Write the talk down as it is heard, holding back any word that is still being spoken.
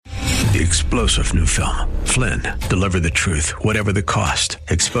The explosive new film, Flynn, deliver the truth, whatever the cost,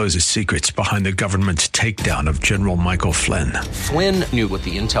 exposes secrets behind the government's takedown of General Michael Flynn. Flynn knew what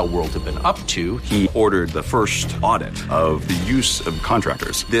the intel world had been up to. He ordered the first audit of the use of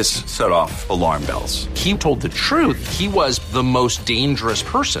contractors. This set off alarm bells. He told the truth. He was the most dangerous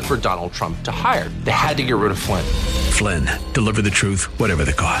person for Donald Trump to hire. They had to get rid of Flynn. Flynn, deliver the truth, whatever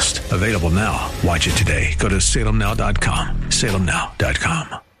the cost. Available now. Watch it today. Go to salemnow.com.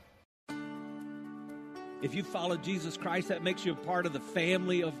 salemnow.com. If you follow Jesus Christ, that makes you a part of the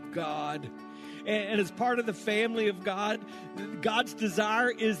family of God. And as part of the family of God, God's desire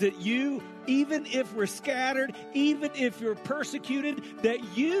is that you, even if we're scattered, even if you're persecuted,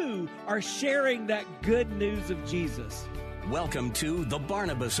 that you are sharing that good news of Jesus. Welcome to The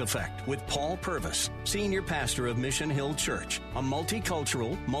Barnabas Effect with Paul Purvis, Senior Pastor of Mission Hill Church, a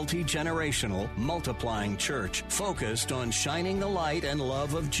multicultural, multi-generational, multiplying church focused on shining the light and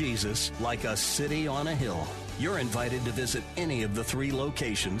love of Jesus like a city on a hill. You're invited to visit any of the 3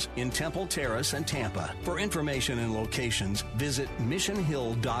 locations in Temple Terrace and Tampa. For information and locations, visit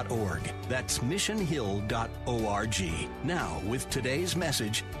missionhill.org. That's missionhill.org. Now, with today's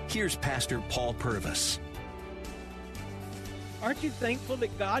message, here's Pastor Paul Purvis. Aren't you thankful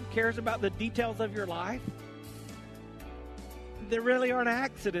that God cares about the details of your life? There really aren't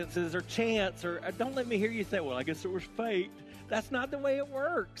accidents or chance, or don't let me hear you say, well, I guess it was fate. That's not the way it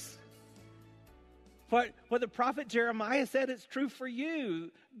works. What the prophet Jeremiah said is true for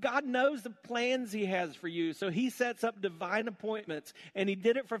you. God knows the plans he has for you, so he sets up divine appointments, and he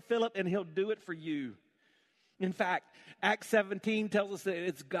did it for Philip, and he'll do it for you. In fact, Acts 17 tells us that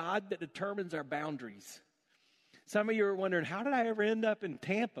it's God that determines our boundaries. Some of you are wondering, how did I ever end up in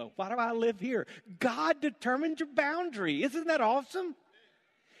Tampa? Why do I live here? God determined your boundary. Isn't that awesome?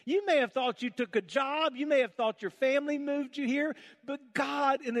 You may have thought you took a job. You may have thought your family moved you here. But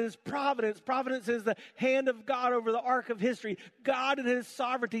God in his providence is the hand of God over the arc of history. God in his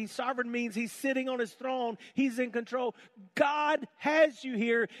sovereignty. Sovereign means he's sitting on his throne. He's in control. God has you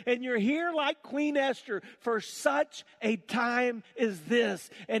here. And you're here like Queen Esther for such a time as this.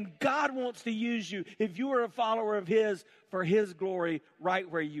 And God wants to use you, if you are a follower of his, for his glory right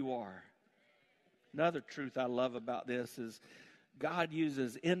where you are. Another truth I love about this is God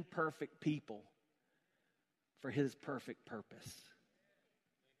uses imperfect people for his perfect purpose.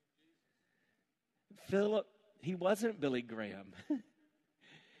 Philip, he wasn't Billy Graham.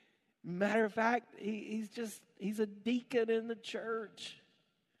 Matter of fact, he's a deacon in the church.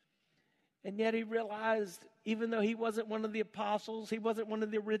 And yet he realized, even though he wasn't one of the apostles, he wasn't one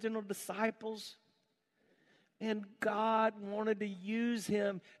of the original disciples, and God wanted to use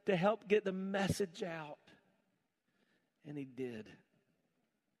him to help get the message out. And he did.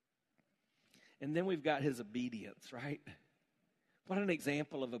 And then we've got his obedience, right? What an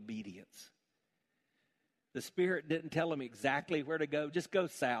example of obedience. The Spirit didn't tell him exactly where to go. Just go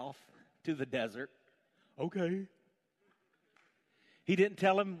south to the desert. Okay. He didn't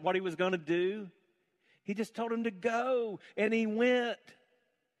tell him what he was going to do. He just told him to go, and he went.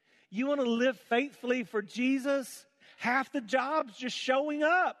 You want to live faithfully for Jesus? Half the job's just showing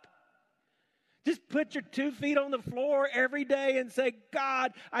up. Just put your 2 feet on the floor every day and say,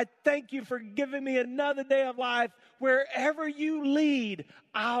 God, I thank you for giving me another day of life. Wherever you lead,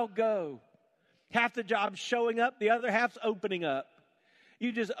 I'll go. Half the job's showing up, the other half's opening up.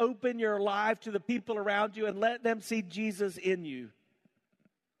 You just open your life to the people around you and let them see Jesus in you.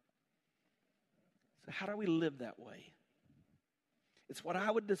 So how do we live that way? It's what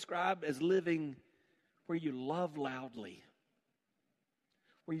I would describe as living where you love loudly,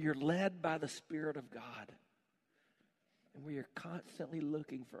 where you're led by the Spirit of God, and where you're constantly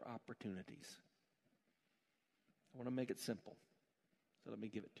looking for opportunities. I want to make it simple, so let me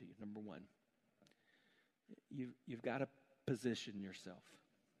give it to you. Number 1, you've got to position yourself.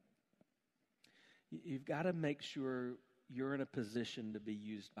 You've got to make sure you're in a position to be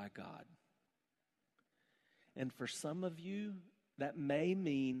used by God. And for some of you, that may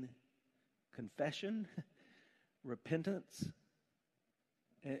mean confession, repentance,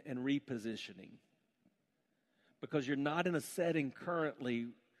 and repositioning, because you're not in a setting currently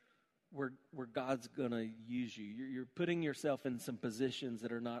where God's going to use you. You're putting yourself in some positions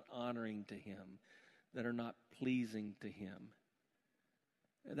that are not honoring to him, that are not pleasing to him.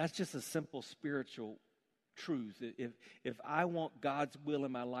 And that's just a simple spiritual truth. If I want God's will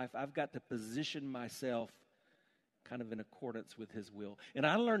in my life, I've got to position myself kind of in accordance with his will. And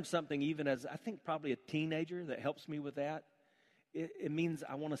I learned something even as, I think, probably a teenager that helps me with that. It means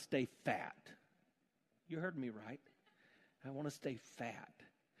I want to stay fat. You heard me right. I want to stay fat.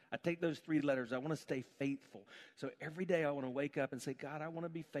 I take those 3 letters. I want to stay faithful. So every day I want to wake up and say, God, I want to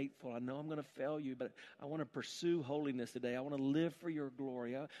be faithful. I know I'm going to fail you, but I want to pursue holiness today. I want to live for your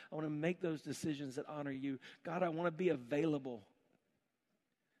glory. I want to make those decisions that honor you. God, I want to be available.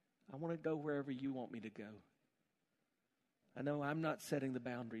 I want to go wherever you want me to go. I know I'm not setting the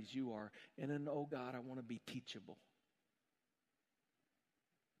boundaries, you are. And then, oh God, I want to be teachable.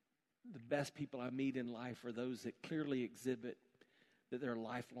 The best people I meet in life are those that clearly exhibit that they're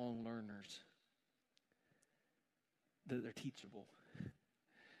lifelong learners, that they're teachable.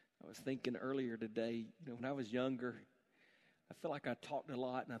 I was thinking earlier today, when I was younger, I feel like I talked a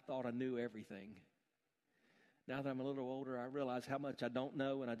lot and I thought I knew everything. Now that I'm a little older, I realize how much I don't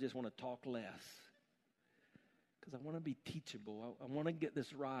know and I just want to talk less. Because I want to be teachable. I want to get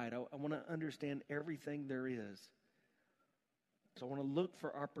this right. I want to understand everything there is. So I want to look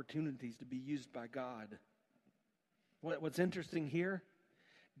for opportunities to be used by God. What's interesting here,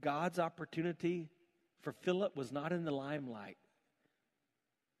 God's opportunity for Philip was not in the limelight.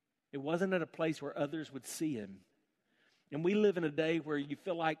 It wasn't at a place where others would see him. And we live in a day where you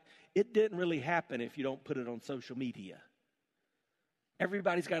feel like it didn't really happen if you don't put it on social media.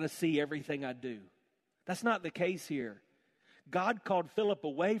 Everybody's got to see everything I do. That's not the case here. God called Philip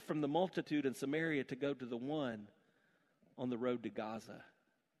away from the multitude in Samaria to go to the one on the road to Gaza.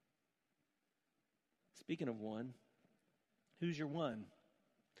 Speaking of one, who's your one?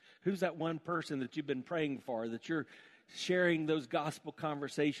 Who's that one person that you've been praying for, that you're sharing those gospel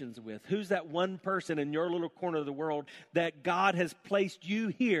conversations with? Who's that one person in your little corner of the world that God has placed you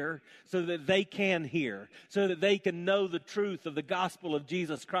here so that they can hear, so that they can know the truth of the gospel of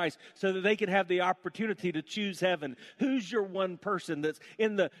Jesus Christ, so that they can have the opportunity to choose heaven? Who's your one person that's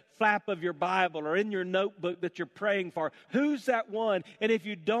in the flap of your Bible or in your notebook that you're praying for? Who's that one? And if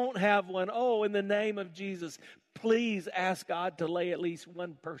you don't have one, in the name of Jesus, please ask God to lay at least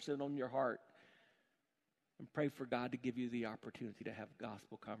one person on your heart. And pray for God to give you the opportunity to have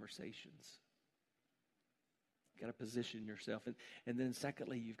gospel conversations. You've got to position yourself. And then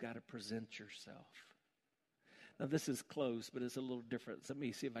secondly, you've got to present yourself. Now this is close, but it's a little different. So let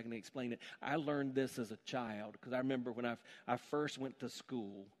me see if I can explain it. I learned this as a child because I remember when I first went to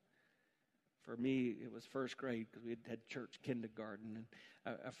school. For me, it was first grade because we had church kindergarten.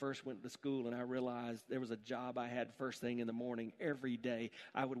 And I first went to school and I realized there was a job I had first thing in the morning every day.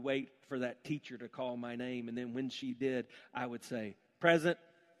 I would wait for that teacher to call my name. And then when she did, I would say, present.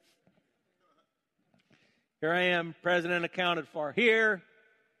 Here I am, present and accounted for. Here.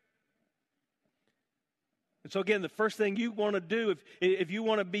 And so again, the first thing you want to do, if you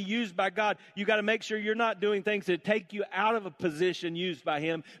want to be used by God, you got to make sure you're not doing things that take you out of a position used by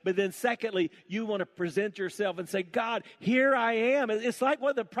Him. But then secondly, you want to present yourself and say, God, here I am. It's like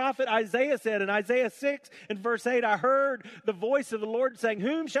what the prophet Isaiah said in Isaiah 6 and verse 8. I heard the voice of the Lord saying,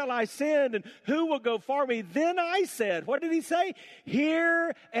 whom shall I send and who will go for me? Then I said, what did He say?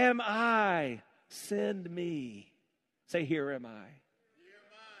 Here am I, send me. Say, here am I.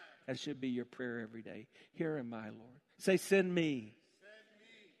 That should be your prayer every day. Here am I, Lord. Say, send me. Send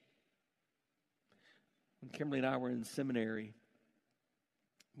me. When Kimberly and I were in seminary,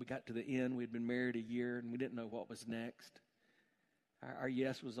 we got to the end. We'd been married a year, and we didn't know what was next. Our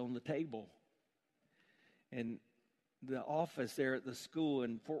yes was on the table. And the office there at the school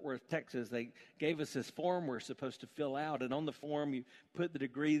in Fort Worth, Texas, they gave us this form we're supposed to fill out. And on the form, you put the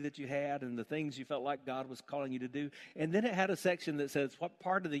degree that you had and the things you felt like God was calling you to do. And then it had a section that says, what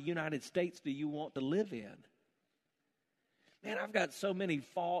part of the United States do you want to live in? Man, I've got so many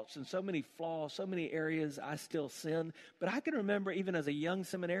faults and so many flaws, so many areas I still sin. But I can remember even as a young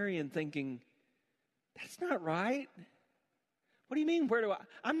seminarian thinking, that's not right. What do you mean,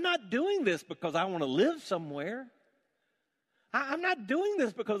 I'm not doing this because I want to live somewhere. I'm not doing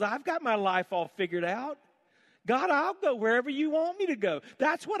this because I've got my life all figured out. God, I'll go wherever you want me to go.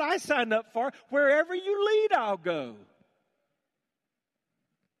 That's what I signed up for. Wherever you lead, I'll go.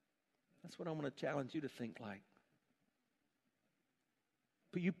 That's what I want to challenge you to think like.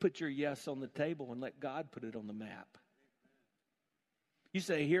 But you put your yes on the table and let God put it on the map. You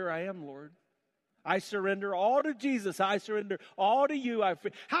say, here I am, Lord. I surrender all to Jesus. I surrender all to you.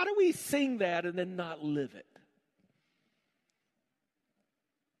 How do we sing that and then not live it?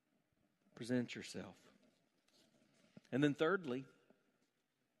 Present yourself. And then thirdly,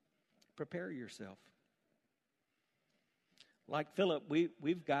 prepare yourself. Like Philip,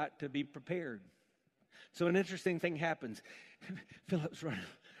 we've got to be prepared. So an interesting thing happens. Philip's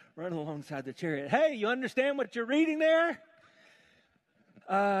running alongside the chariot. Hey, you understand what you're reading there?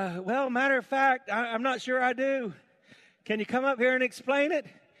 Well, matter of fact, I'm not sure I do. Can you come up here and explain it?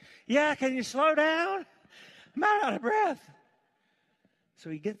 Yeah, can you slow down? I'm out of breath. So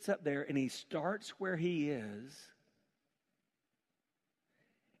he gets up there and he starts where he is.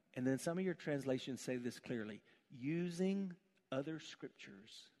 And then some of your translations say this clearly. Using other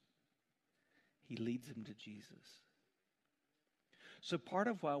scriptures, he leads them to Jesus. So part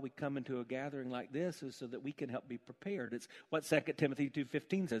of why we come into a gathering like this is so that we can help be prepared. It's what 2 Timothy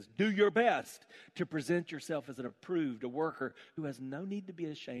 2:15 says. Do your best to present yourself as an approved, a worker who has no need to be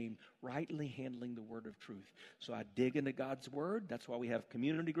ashamed, rightly handling the word of truth. So I dig into God's word. That's why we have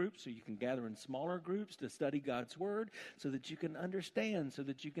community groups, so you can gather in smaller groups to study God's word so that you can understand, so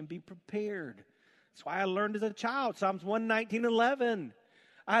that you can be prepared. That's why I learned as a child, Psalms 119:11.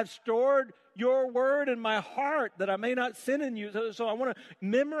 I have stored your word in my heart that I may not sin in you. So I want to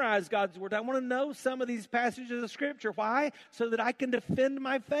memorize God's word. I want to know some of these passages of Scripture. Why? So that I can defend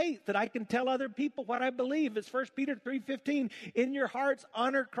my faith, that I can tell other people what I believe. It's 1 Peter 3:15. In your hearts,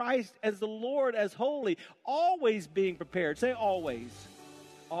 honor Christ as the Lord, as holy, always being prepared. Say always.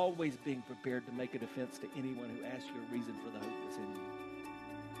 Always being prepared to make a defense to anyone who asks you a reason for the hope that's in you.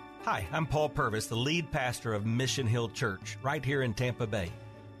 Hi, I'm Paul Purvis, the lead pastor of Mission Hill Church, right here in Tampa Bay.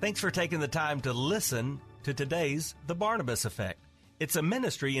 Thanks for taking the time to listen to today's The Barnabas Effect. It's a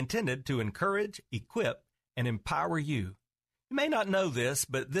ministry intended to encourage, equip, and empower you. You may not know this,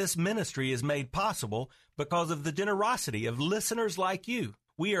 but this ministry is made possible because of the generosity of listeners like you.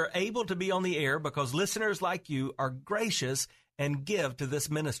 We are able to be on the air because listeners like you are gracious and give to this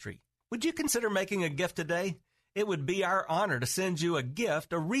ministry. Would you consider making a gift today? It would be our honor to send you a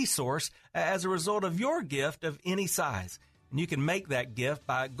gift, a resource, as a result of your gift of any size. And you can make that gift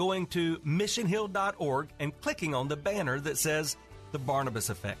by going to missionhill.org and clicking on the banner that says The Barnabas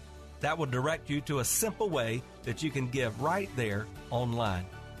Effect. That will direct you to a simple way that you can give right there online.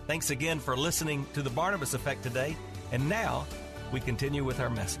 Thanks again for listening to The Barnabas Effect today. And now we continue with our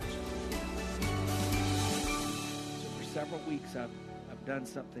message. So for several weeks, I've done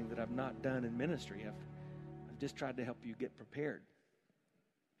something that I've not done in ministry. I've just tried to help you get prepared.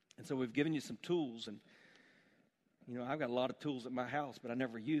 And so we've given you some tools, and you know, I've got a lot of tools at my house, but I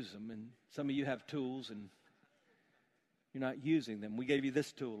never use them. And some of you have tools, and you're not using them. We gave you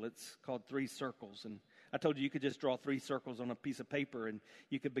this tool. It's called 3 circles. And I told you could just draw 3 circles on a piece of paper, and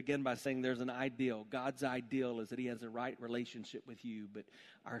you could begin by saying there's an ideal. God's ideal is that he has a right relationship with you, but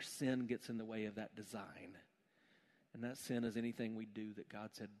our sin gets in the way of that design. And that sin is anything we do that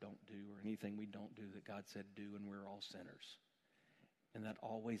God said don't do, or anything we don't do that God said do, and we're all sinners. And that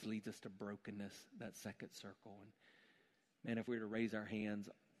always leads us to brokenness, that second circle. And man, if we were to raise our hands,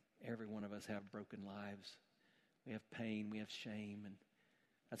 every one of us have broken lives. We have pain, we have shame, and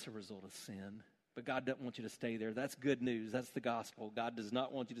that's a result of sin. But God doesn't want you to stay there. That's good news. That's the gospel. God does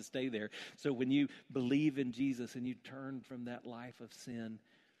not want you to stay there. So when you believe in Jesus and you turn from that life of sin,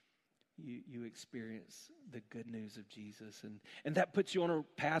 you experience the good news of Jesus. And that puts you on a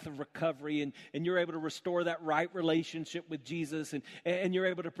path of recovery, and you're able to restore that right relationship with Jesus, and you're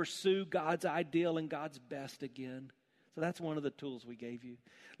able to pursue God's ideal and God's best again. So that's one of the tools we gave you.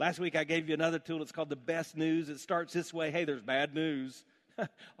 Last week I gave you another tool. It's called the best news. It starts this way. Hey, there's bad news.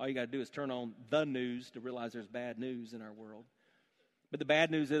 All you got to do is turn on the news to realize there's bad news in our world. But the bad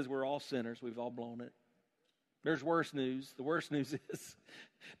news is we're all sinners. We've all blown it. There's worse news. The worst news is,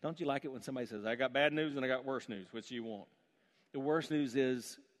 don't you like it when somebody says, I got bad news and I got worse news? Which do you want? The worst news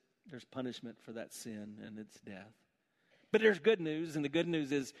is there's punishment for that sin, and it's death. But there's good news, and the good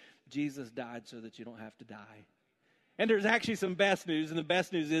news is Jesus died so that you don't have to die. And there's actually some best news, and the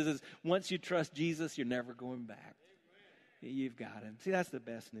best news is once you trust Jesus, you're never going back. You've got him. See, that's the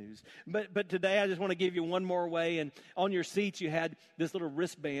best news. But today I just want to give you one more way. And on your seats you had this little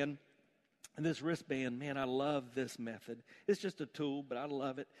wristband. And this wristband, man, I love this method. It's just a tool, but I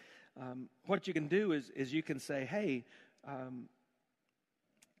love it. What you can do is you can say, hey, can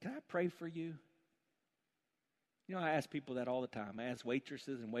I pray for you? You know, I ask people that all the time. I ask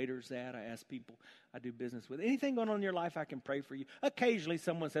waitresses and waiters that. I ask people I do business with. Anything going on in your life, I can pray for you. Occasionally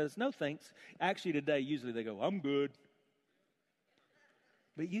someone says, no thanks. Actually today, usually they go, I'm good.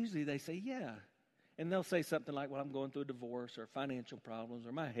 But usually they say, yeah. And they'll say something like, well, I'm going through a divorce or financial problems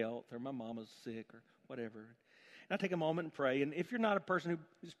or my health or my mama's sick or whatever. And I take a moment and pray. And if you're not a person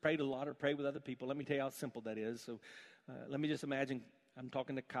who's prayed a lot or prayed with other people, let me tell you how simple that is. So let me just imagine I'm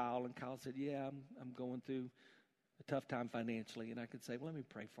talking to Kyle, and Kyle said, yeah, I'm going through a tough time financially. And I could say, well, let me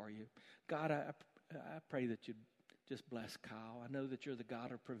pray for you. God, I pray that you'd just bless Kyle. I know that you're the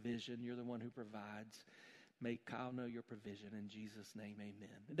God of provision. You're the one who provides. May Kyle know your provision. In Jesus' name, amen.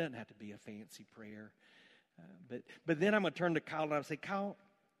 It doesn't have to be a fancy prayer. But then I'm going to turn to Kyle and I'll say, Kyle,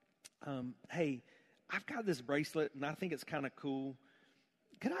 hey, I've got this bracelet and I think it's kind of cool.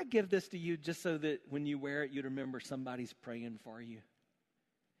 Can I give this to you just so that when you wear it, you'd remember somebody's praying for you?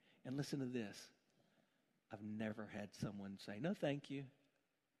 And listen to this. I've never had someone say, no, thank you.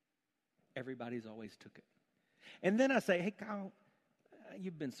 Everybody's always took it. And then I say, hey, Kyle,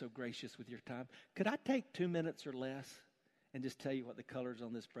 you've been so gracious with your time. Could I take 2 minutes or less and just tell you what the colors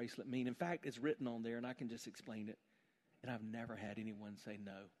on this bracelet mean? In fact, it's written on there, and I can just explain it. And I've never had anyone say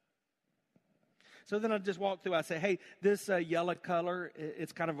no. So then I just walk through. I say, hey, this yellow color,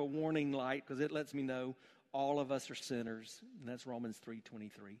 it's kind of a warning light because it lets me know all of us are sinners. And that's Romans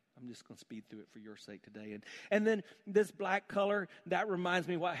 3:23. I'm just going to speed through it for your sake today. And then this black color, that reminds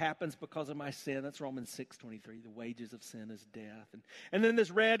me what happens because of my sin. That's Romans 6:23. The wages of sin is death. And then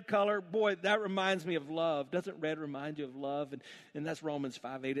this red color, boy, that reminds me of love. Doesn't red remind you of love? And that's Romans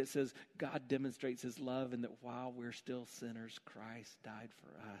 5:8. It says, God demonstrates his love and that while we're still sinners, Christ died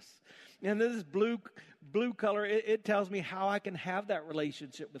for us. And then this blue color, it tells me how I can have that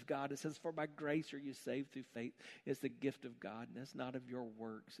relationship with God. It says, for by grace are you saved through faith. It's the gift of God, and it's not of your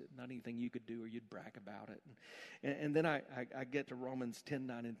works. It's not anything you could do or you'd brag about it. And then I get to Romans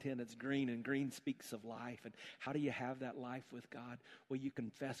 10:9 and 10. It's green, and green speaks of life. And how do you have that life with God? Well, you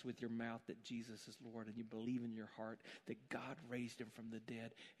confess with your mouth that Jesus is Lord, and you believe in your heart that God raised him from the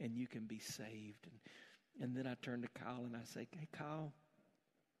dead, and you can be saved. And then I turn to Kyle and I say, hey, Kyle,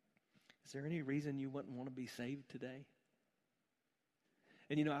 is there any reason you wouldn't want to be saved today?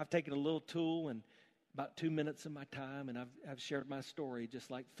 And, I've taken a little tool and about 2 minutes of my time, and I've shared my story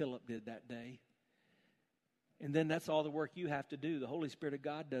just like Philip did that day. And then that's all the work you have to do. The Holy Spirit of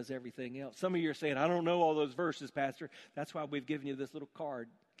God does everything else. Some of you are saying, I don't know all those verses, Pastor. That's why we've given you this little card.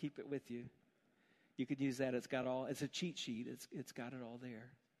 Keep it with you. You could use that. It's a cheat sheet. It's got it all there.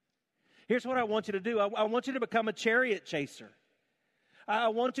 Here's what I want you to do. I want you to become a chariot chaser. I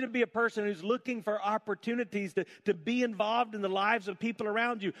want you to be a person who's looking for opportunities to be involved in the lives of people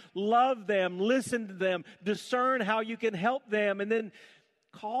around you. Love them, listen to them, discern how you can help them, and then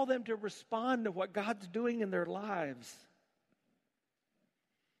call them to respond to what God's doing in their lives.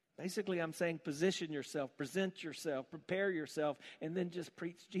 Basically, I'm saying position yourself, present yourself, prepare yourself, and then just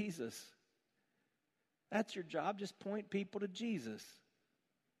preach Jesus. That's your job. Just point people to Jesus.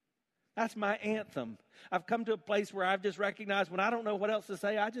 That's my anthem. I've come to a place where I've just recognized when I don't know what else to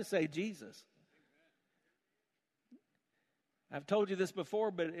say, I just say Jesus. I've told you this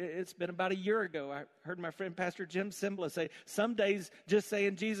before, but it's been about a year ago. I heard my friend Pastor Jim Simbla say, some days just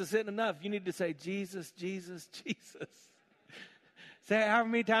saying Jesus isn't enough. You need to say Jesus, Jesus, Jesus. Say it however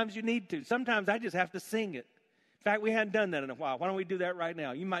many times you need to. Sometimes I just have to sing it. In fact, we hadn't done that in a while. Why don't we do that right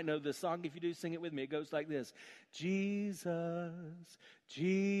now? You might know this song. If you do, sing it with me. It goes like this. Jesus,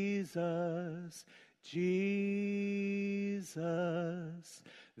 Jesus, Jesus.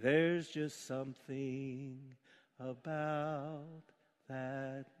 There's just something about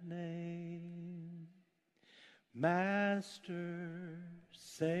that name. Master,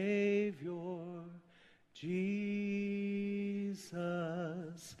 Savior, Jesus,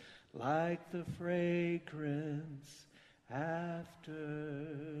 like the fragrance after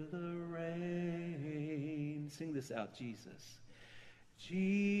the rain. Sing this out, Jesus.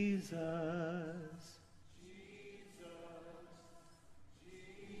 Jesus,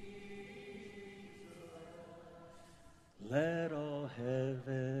 let all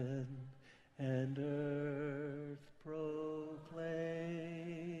heaven and earth proclaim.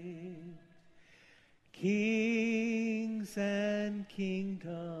 Kings and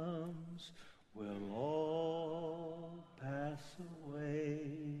kingdoms will all pass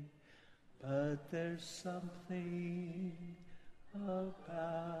away, but there's something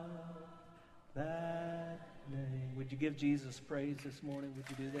about that name. Would you give Jesus praise this morning? Would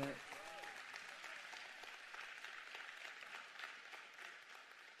you do that?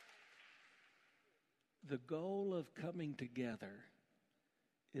 The goal of coming together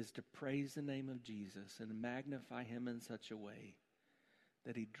is to praise the name of Jesus and magnify him in such a way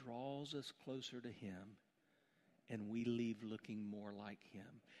that he draws us closer to him and we leave looking more like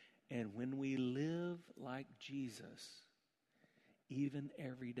him. And when we live like Jesus, even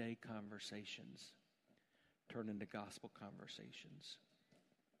everyday conversations turn into gospel conversations.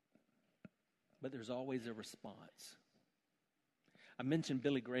 But there's always a response. I mentioned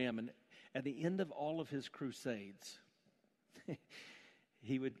Billy Graham, and at the end of all of his crusades,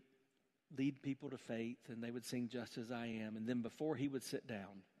 he would lead people to faith, and they would sing Just As I Am. And then before he would sit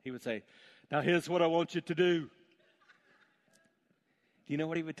down, he would say, now here's what I want you to do. Do you know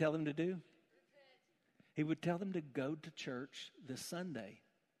what he would tell them to do? He would tell them to go to church this Sunday.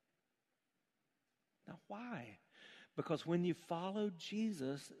 Now why? Because when you follow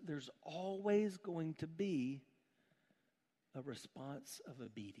Jesus, there's always going to be a response of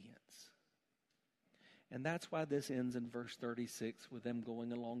obedience. And that's why this ends in verse 36 with them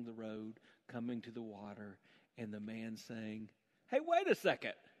going along the road, coming to the water, and the man saying, hey, wait a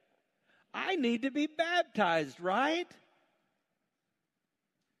second. I need to be baptized, right?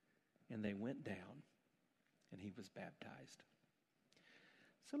 And they went down, and he was baptized.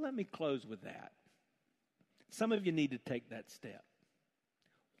 So let me close with that. Some of you need to take that step.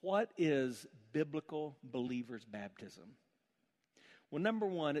 What is biblical believers' baptism? Well, number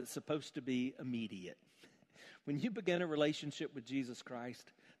one, it's supposed to be immediate. When you begin a relationship with Jesus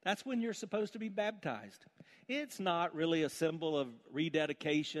Christ, that's when you're supposed to be baptized. It's not really a symbol of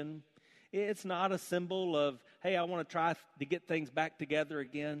rededication. It's not a symbol of, hey, I want to try to get things back together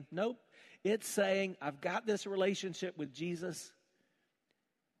again. Nope. It's saying, I've got this relationship with Jesus,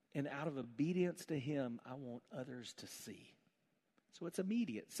 and out of obedience to him, I want others to see. So it's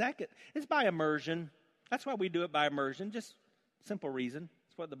immediate. Second, it's by immersion. That's why we do it by immersion. Just simple reason.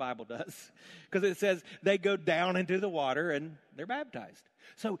 It's what the Bible does. Because it says they go down into the water and they're baptized.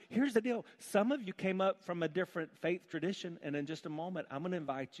 So here's the deal. Some of you came up from a different faith tradition, and in just a moment, I'm going to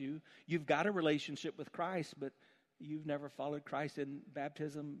invite you. You've got a relationship with Christ, but you've never followed Christ in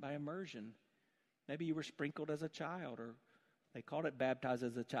baptism by immersion. Maybe you were sprinkled as a child, or they called it baptized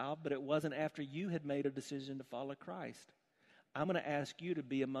as a child, but it wasn't after you had made a decision to follow Christ. I'm going to ask you to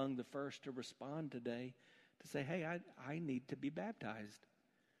be among the first to respond today to say, hey, I need to be baptized.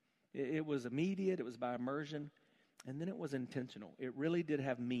 It was immediate, it was by immersion, and then it was intentional. It really did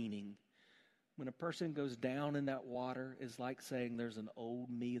have meaning. When a person goes down in that water, it's like saying there's an old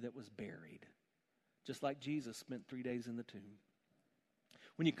me that was buried, just like Jesus spent 3 days in the tomb.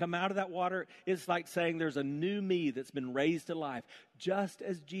 When you come out of that water, it's like saying there's a new me that's been raised to life, just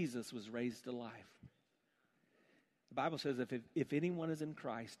as Jesus was raised to life. The Bible says if anyone is in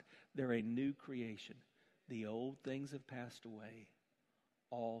Christ, they're a new creation. The old things have passed away.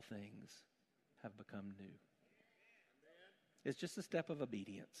 All things have become new. It's just a step of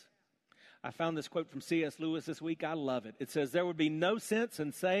obedience. I found this quote from C.S. Lewis this week. I love it. It says, there would be no sense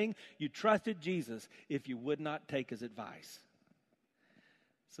in saying you trusted Jesus if you would not take his advice.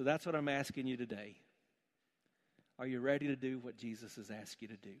 So that's what I'm asking you today. Are you ready to do what Jesus has asked you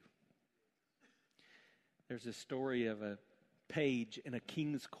to do? There's a story of a page in a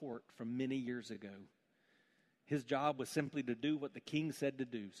king's court from many years ago. His job was simply to do what the king said to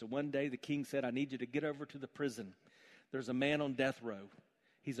do. So one day the king said, I need you to get over to the prison. There's a man on death row.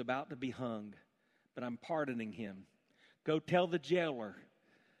 He's about to be hung, but I'm pardoning him. Go tell the jailer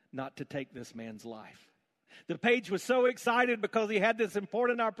not to take this man's life. The page was so excited because he had this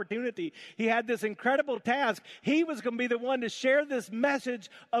important opportunity. He had this incredible task. He was going to be the one to share this message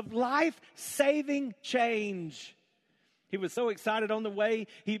of life-saving change. He was so excited. On the way,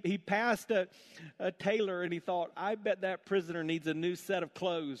 he passed a tailor, and he thought, I bet that prisoner needs a new set of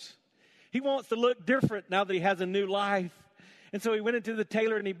clothes. He wants to look different now that he has a new life. And so he went into the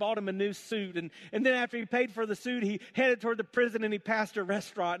tailor and he bought him a new suit. And then after he paid for the suit, he headed toward the prison and he passed a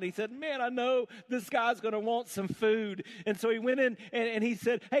restaurant. And he said, man, I know this guy's going to want some food. And so he went in and he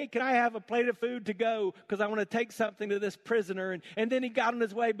said, hey, can I have a plate of food to go? Because I want to take something to this prisoner. And then he got on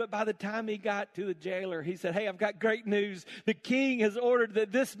his way. But by the time he got to the jailer, he said, hey, I've got great news. The king has ordered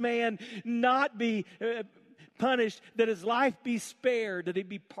that this man not be punished, that his life be spared, that he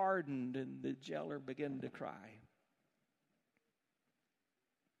be pardoned. And the jailer began to cry.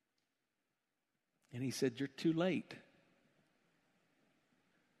 And he said, you're too late.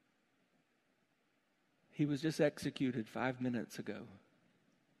 He was just executed 5 minutes ago.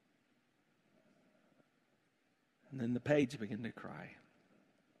 And then the page began to cry.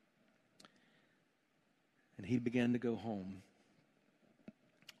 And he began to go home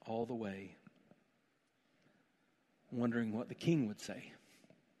all the way, wondering what the king would say.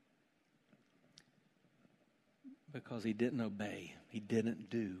 Because he didn't obey. He didn't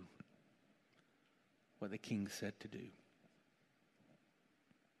do what the king said to do.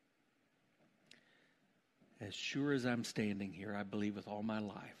 As sure as I'm standing here, I believe with all my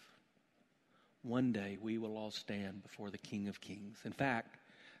life, one day we will all stand before the King of Kings. In fact,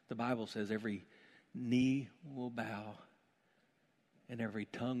 the Bible says every knee will bow and every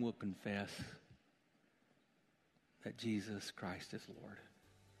tongue will confess that Jesus Christ is Lord.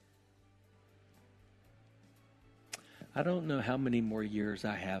 I don't know how many more years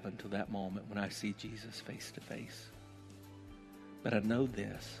I have until that moment when I see Jesus face to face. But I know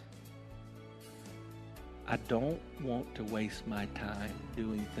this. I don't want to waste my time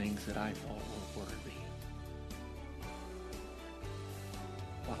doing things that I thought were worthy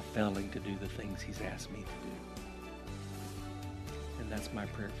while failing to do the things he's asked me to do. And that's my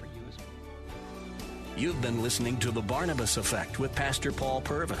prayer for you as well. You've been listening to The Barnabas Effect with Pastor Paul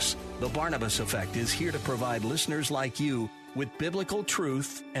Purvis. The Barnabas Effect is here to provide listeners like you with biblical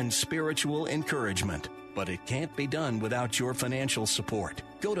truth and spiritual encouragement. But it can't be done without your financial support.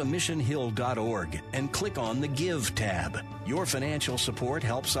 Go to missionhill.org and click on the Give tab. Your financial support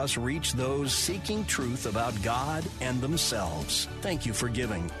helps us reach those seeking truth about God and themselves. Thank you for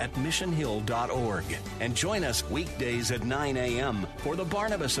giving at missionhill.org. And join us weekdays at 9 a.m. for The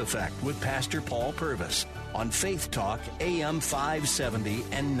Barnabas Effect with Pastor Paul Purvis on Faith Talk AM 570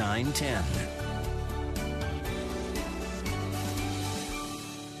 and 910.